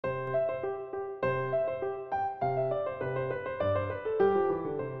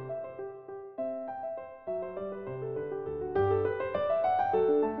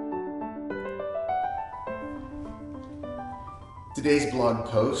Today's blog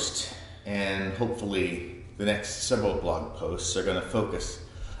post, and hopefully the next several blog posts, are going to focus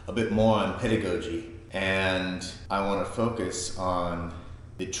a bit more on pedagogy, and I want to focus on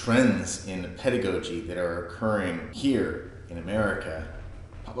the trends in pedagogy that are occurring here in America,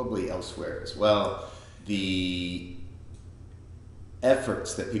 probably elsewhere as well, the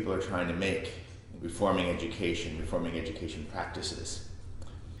efforts that people are trying to make in reforming education practices.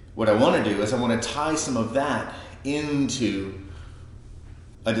 What I want to do is I want to tie some of that into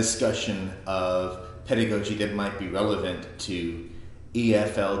a discussion of pedagogy that might be relevant to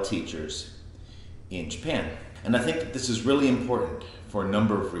EFL teachers in Japan. And I think that this is really important for a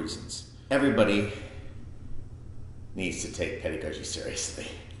number of reasons. Everybody needs to take pedagogy seriously.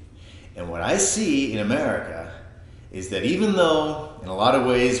 And what I see in America is that even though in a lot of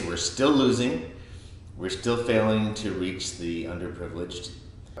ways we're still losing, we're still failing to reach the underprivileged.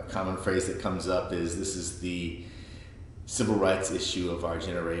 A common phrase that comes up is, this is the civil rights issue of our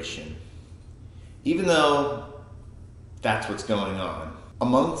generation. Even though that's what's going on,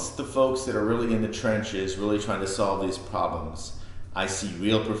 amongst the folks that are really in the trenches, really trying to solve these problems, I see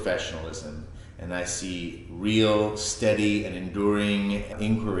real professionalism, and I see real steady and enduring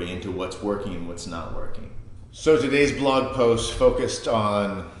inquiry into what's working and what's not working. So today's blog post focused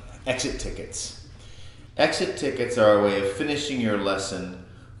on exit tickets. Exit tickets are a way of finishing your lesson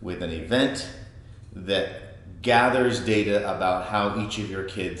with an event that gathers data about how each of your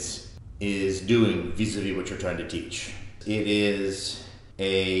kids is doing vis-a-vis what you're trying to teach. It is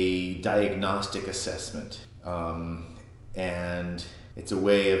a diagnostic assessment, and it's a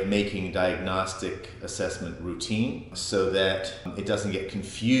way of making diagnostic assessment routine so that it doesn't get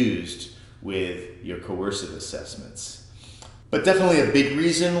confused with your coercive assessments. But definitely a big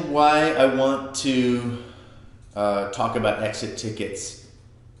reason why I want to talk about exit tickets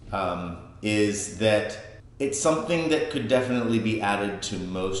is that it's something that could definitely be added to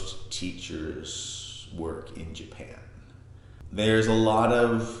most teachers' work in Japan. There's a lot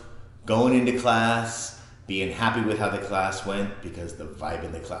of going into class, being happy with how the class went because the vibe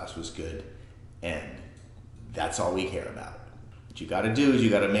in the class was good, and that's all we care about. What you gotta do is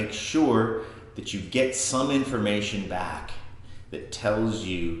you gotta make sure that you get some information back that tells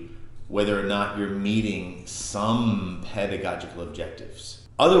you whether or not you're meeting some pedagogical objectives.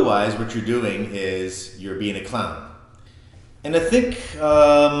 Otherwise, what you're doing is you're being a clown. And I think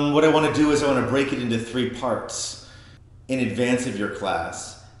what I want to do is I want to break it into three parts. In advance of your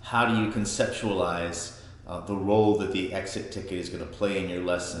class, how do you conceptualize the role that the exit ticket is going to play in your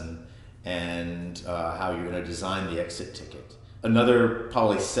lesson, and how you're going to design the exit ticket. Another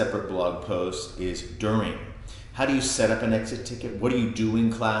probably separate blog post is during. How do you set up an exit ticket? What do you do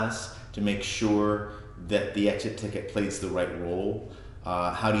in class to make sure that the exit ticket plays the right role?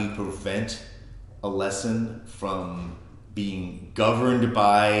 How do you prevent a lesson from being governed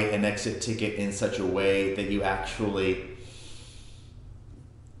by an exit ticket in such a way that you actually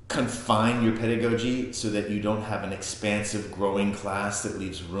confine your pedagogy so that you don't have an expansive growing class that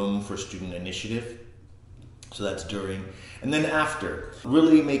leaves room for student initiative? So that's during. And then after,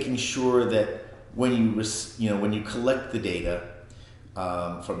 really making sure that when you collect the data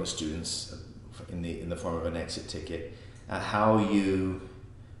from the students in the form of an exit ticket, how you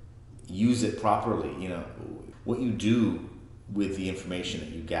use it properly, what you do with the information that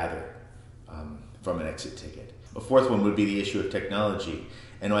you gather from an exit ticket. A fourth one would be the issue of technology.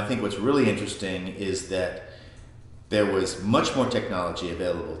 And I think what's really interesting is that there was much more technology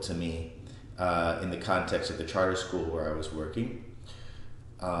available to me in the context of the charter school where I was working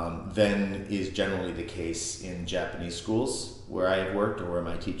than is generally the case in Japanese schools where I have worked or where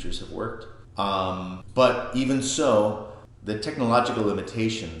my teachers have worked. But even so, the technological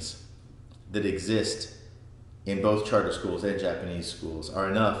limitations that exist in both charter schools and Japanese schools are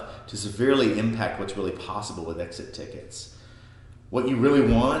enough to severely impact what's really possible with exit tickets. What you really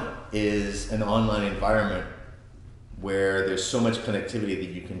want is an online environment where there's so much connectivity that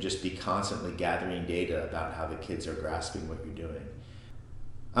you can just be constantly gathering data about how the kids are grasping what you're doing.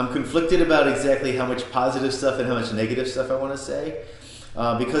 I'm conflicted about exactly how much positive stuff and how much negative stuff I want to say.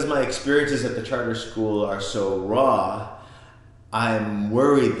 Because my experiences at the charter school are so raw, I'm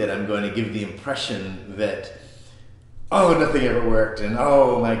worried that I'm going to give the impression that, oh, nothing ever worked, and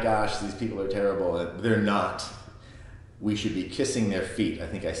oh my gosh, these people are terrible. And they're not. We should be kissing their feet. I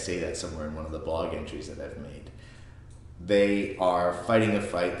think I say that somewhere in one of the blog entries that I've made. They are fighting a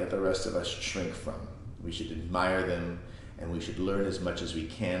fight that the rest of us shrink from. We should admire them, and we should learn as much as we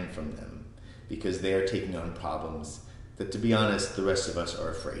can from them, because they are taking on problems that, to be honest, the rest of us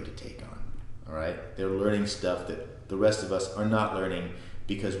are afraid to take on. All right? They're learning stuff that the rest of us are not learning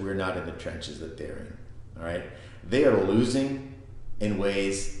because we're not in the trenches that they're in. All right? They are losing in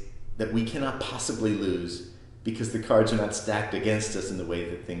ways that we cannot possibly lose because the cards are not stacked against us in the way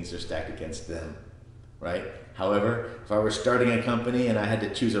that things are stacked against them, right? However, if I were starting a company and I had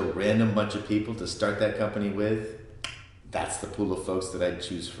to choose a random bunch of people to start that company with, that's the pool of folks that I'd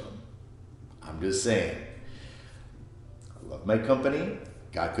choose from. I'm just saying. I love my company,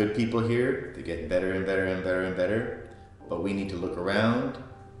 got good people here, they're getting better and better and better and better, but we need to look around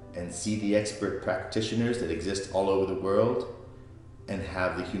and see the expert practitioners that exist all over the world and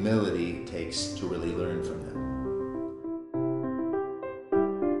have the humility it takes to really learn from them.